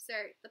 So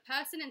the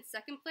person in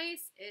second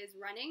place is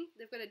running.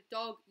 They've got a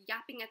dog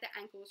yapping at their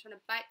ankles, trying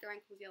to bite their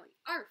ankles, yelling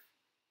arf.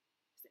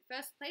 So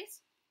first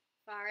place,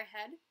 far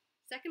ahead.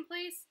 Second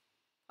place,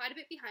 quite a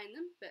bit behind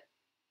them, but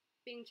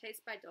being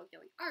chased by a dog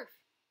yelling arf.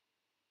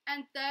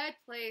 And third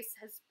place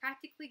has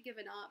practically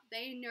given up.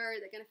 They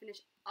know they're going to finish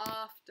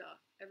after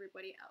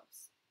everybody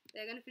else.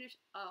 They're going to finish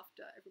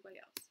after everybody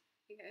else.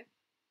 Okay?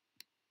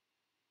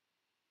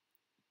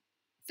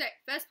 So,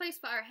 first place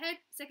far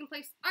ahead, second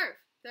place arf,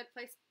 third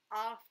place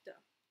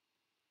after.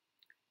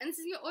 And this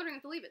is your ordering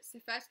of the levers. So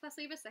first class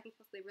lever, second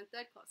class lever, and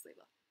third class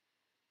lever.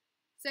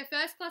 So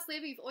first class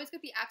lever, you've always got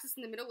the axis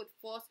in the middle with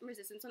force and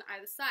resistance on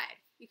either side.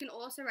 You can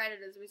also write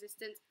it as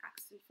resistance,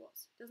 axis, and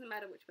force. Doesn't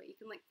matter which way. You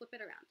can like flip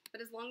it around.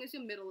 But as long as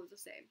your middle is the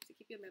same, so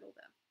keep your middle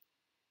there.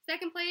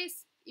 Second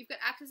place, you've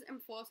got axis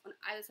and force on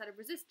either side of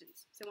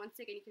resistance. So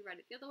once again, you can write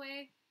it the other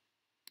way.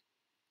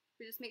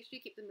 But just make sure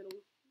you keep the middle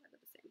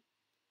rather the same.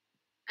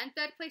 And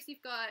third place,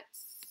 you've got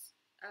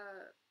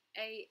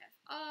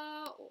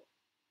AFR or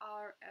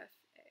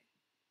RFA.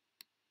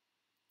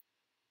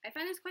 I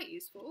find this quite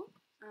useful.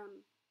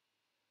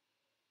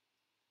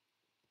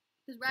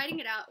 Because writing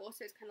it out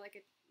also is kind of like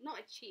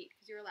not a cheat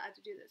because you're allowed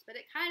to do this, but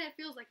it kind of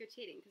feels like you're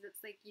cheating because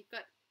it's like you've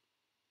got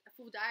a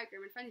full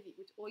diagram in front of you,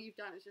 which all you've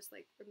done is just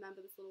like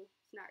remember this little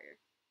scenario.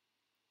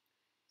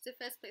 So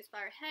first place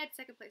far ahead,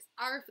 second place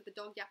arf with the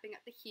dog yapping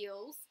at the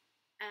heels,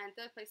 and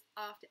third place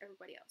after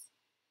everybody else.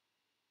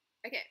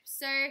 Okay,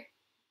 so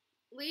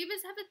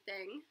levers have a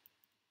thing.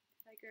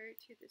 If I go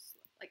to this,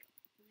 like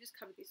we've just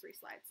covered these 3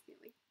 slides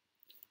nearly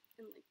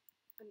in like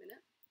a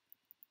minute.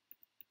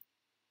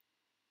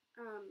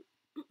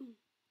 I'm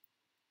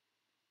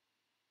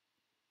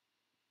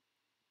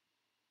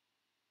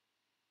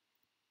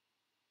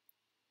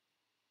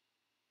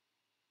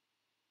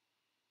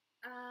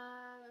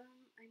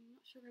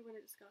not sure if I want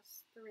to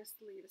discuss the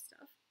rest of the lever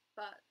stuff,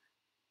 but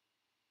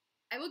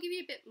I will give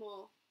you a bit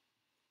more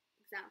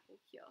example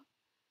here.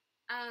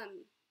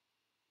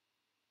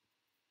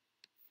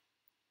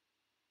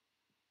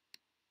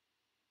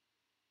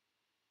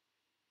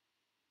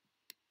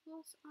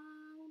 Force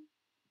arm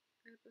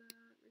over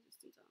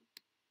resistance arm.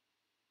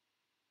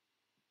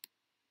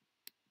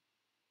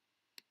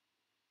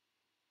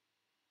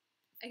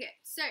 Okay,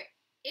 so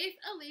if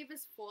a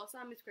lever's force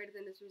arm is greater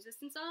than its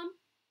resistance arm,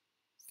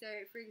 so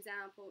for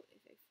example,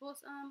 if a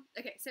force arm,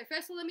 okay, so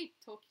first of all, let me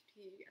talk to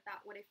you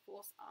about what a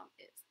force arm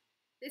is.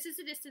 This is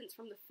the distance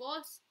from the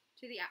force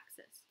to the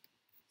axis.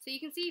 So you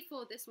can see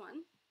for this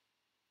one,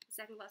 the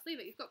second class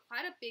lever, you've got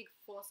quite a big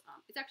force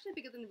arm. It's actually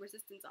bigger than the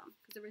resistance arm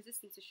because the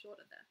resistance is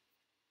shorter there.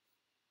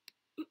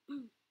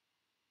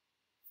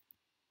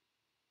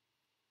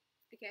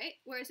 Okay,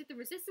 whereas if the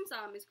resistance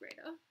arm is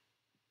greater,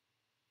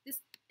 this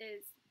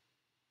is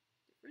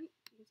different.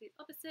 You can see it's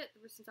opposite.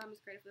 The resistance arm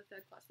is greater for the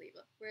third class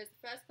lever, whereas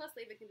the first class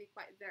lever can be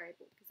quite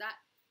variable because that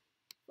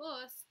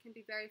force can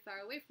be very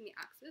far away from the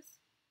axis,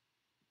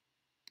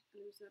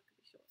 and the resistance arm can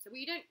be short. So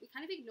we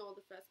kind of ignore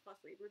the first class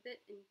lever a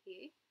bit in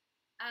here,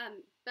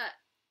 but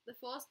the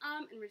force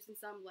arm and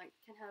resistance arm length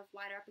can have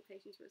wider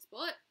applications for a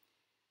sport.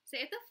 So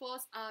if the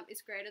force arm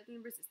is greater than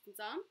the resistance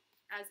arm,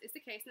 as is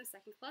the case in the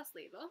second class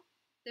lever,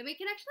 then we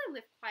can actually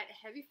lift quite a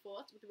heavy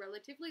force with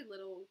relatively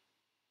little,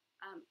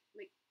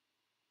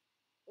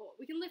 or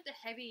we can lift a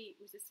heavy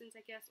resistance,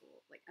 I guess,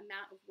 or like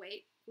amount of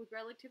weight with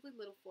relatively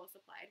little force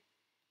applied.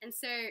 And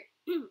so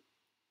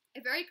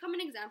a very common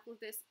example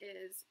of this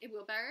is a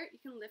wheelbarrow. You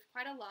can lift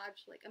quite a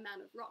large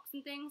amount of rocks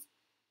and things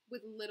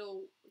with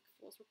little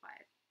force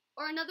required.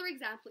 Or another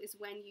example is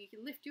when you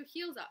can lift your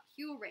heels up,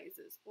 heel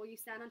raises, or you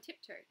stand on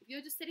tiptoe. If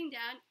you're just sitting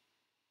down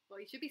well,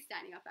 you should be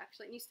standing up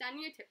actually, and you stand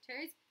on your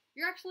tiptoes,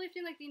 you're actually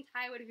lifting like the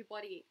entire weight of your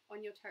body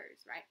on your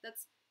toes, right?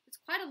 It's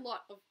quite a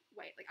lot of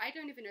weight. Like, I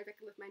don't even know if I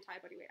can lift my entire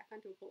body weight. I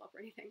can't do a pull-up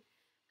or anything.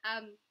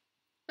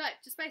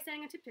 But just by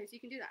standing on tiptoes, you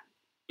can do that.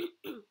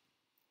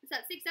 So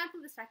that's the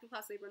example of the second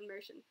class labor in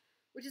motion,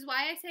 which is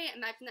why I say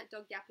imagine that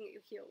dog yapping at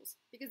your heels,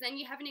 because then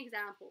you have an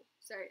example.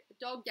 So a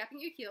dog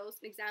yapping at your heels,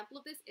 an example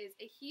of this is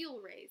a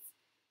heel raise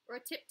or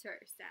a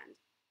tiptoe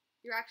stand.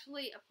 You're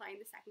actually applying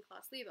the second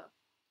class lever.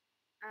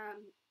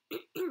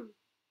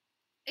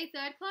 A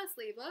third class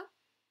lever,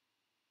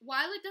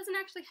 while it doesn't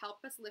actually help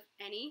us lift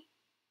any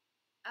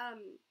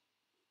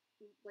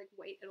like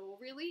weight at all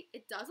really,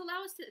 it does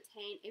allow us to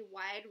attain a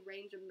wide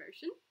range of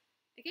motion.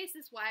 Okay,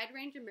 so this wide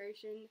range of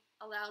motion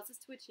allows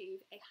us to achieve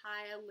a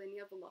higher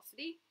linear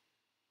velocity,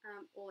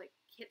 or like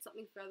hit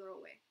something further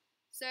away.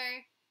 So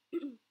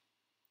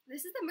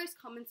this is the most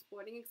common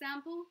sporting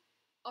example.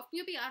 Often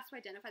you'll be asked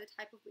to identify the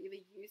type of lever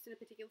used in a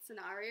particular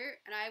scenario,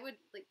 and I would,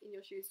 like in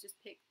your shoes,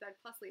 just pick third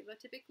class lever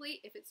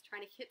typically if it's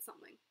trying to hit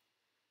something.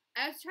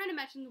 I was trying to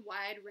imagine the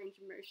wide range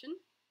of motion.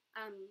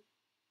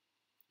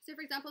 So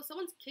for example, if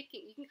someone's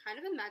kicking, you can kind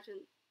of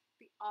imagine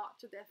the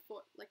arch of their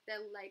foot, like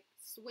their leg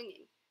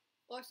swinging.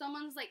 Or if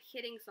someone's like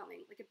hitting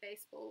something, like a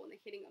baseball, and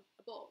they're hitting a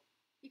ball,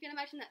 you can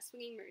imagine that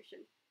swinging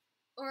motion.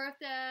 Or if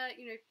they're,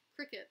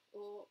 cricket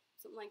or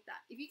something like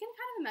that. If you can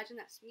kind of imagine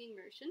that swinging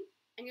motion,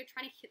 and you're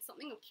trying to hit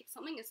something or kick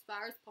something as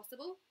far as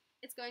possible,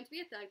 it's going to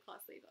be a third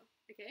class lever,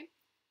 okay?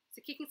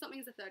 So kicking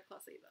something is a third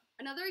class lever.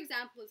 Another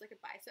example is like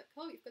a bicep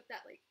curl. You've got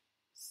that like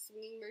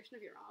swinging motion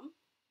of your arm,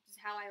 which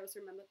is how I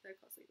also remember third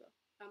class lever.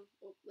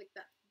 Or like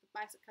that, the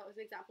bicep curl is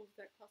an example of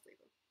third class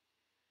lever.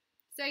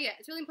 So yeah,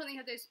 it's really important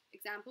you have those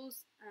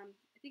examples.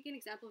 I think an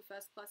example of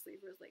first class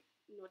lever is like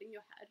nodding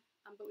your head,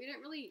 but we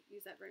don't really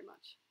use that very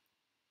much.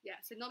 Yeah,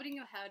 so nodding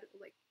your head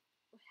or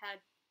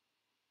head,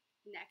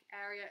 neck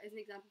area is an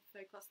example of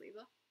third class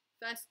lever,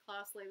 first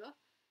class lever,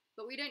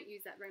 but we don't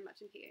use that very much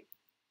in PE.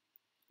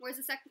 Whereas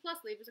the second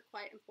class levers are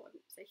quite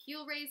important. So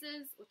heel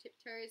raises or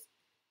tiptoes,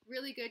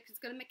 really good because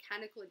it's got a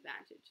mechanical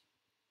advantage.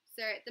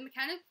 So the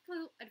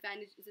mechanical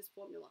advantage is this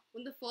formula.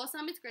 When the force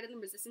arm is greater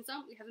than resistance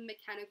arm, we have a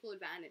mechanical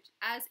advantage,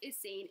 as is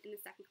seen in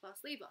the second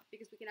class lever,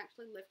 because we can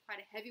actually lift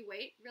quite a heavy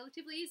weight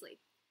relatively easily.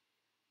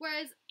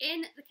 Whereas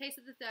in the case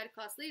of the third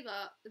class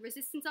lever, the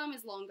resistance arm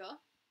is longer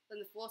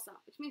than the force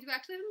arm, which means we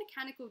actually have a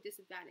mechanical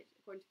disadvantage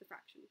according to the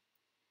fraction.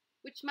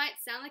 Which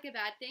might sound like a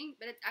bad thing,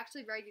 but it's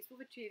actually very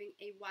useful for achieving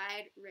a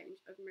wide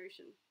range of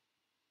motion.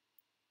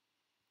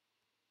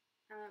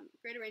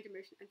 Greater range of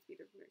motion and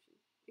speed of motion.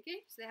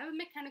 Okay, so they have a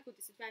mechanical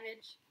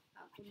disadvantage,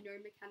 or no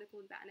mechanical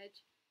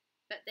advantage,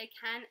 but they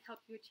can help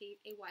you achieve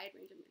a wide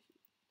range of motion.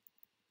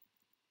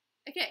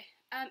 Okay,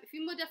 a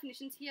few more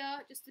definitions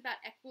here, just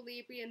about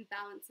equilibrium,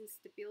 balance, and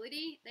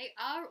stability. They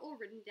are all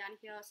written down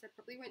here, so I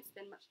probably won't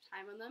spend much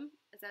time on them,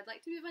 as I'd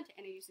like to move on to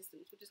energy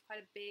systems, which is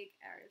quite a big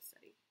area of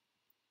study.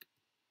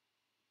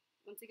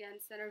 Once again,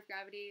 center of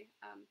gravity.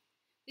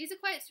 These are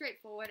quite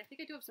straightforward. I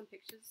think I do have some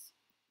pictures.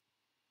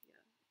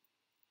 Yeah,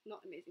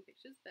 not amazing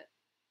pictures, but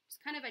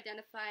just kind of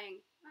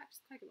identifying,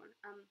 actually quite a good one,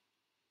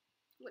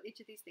 what each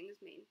of these things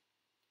mean.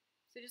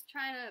 So just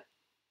trying to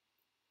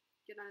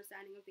get an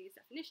understanding of these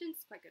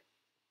definitions, quite good.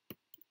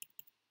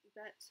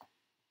 But,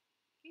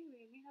 okay,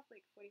 we only have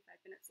like 45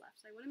 minutes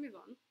left, so I want to move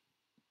on.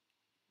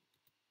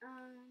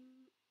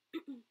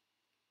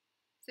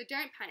 So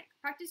don't panic.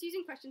 Practice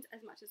using questions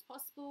as much as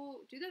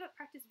possible. Do the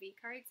practice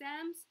VCAR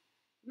exams.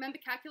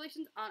 Remember,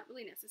 calculations aren't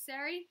really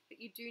necessary,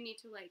 but you do need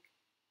to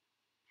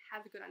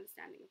have a good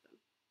understanding of them.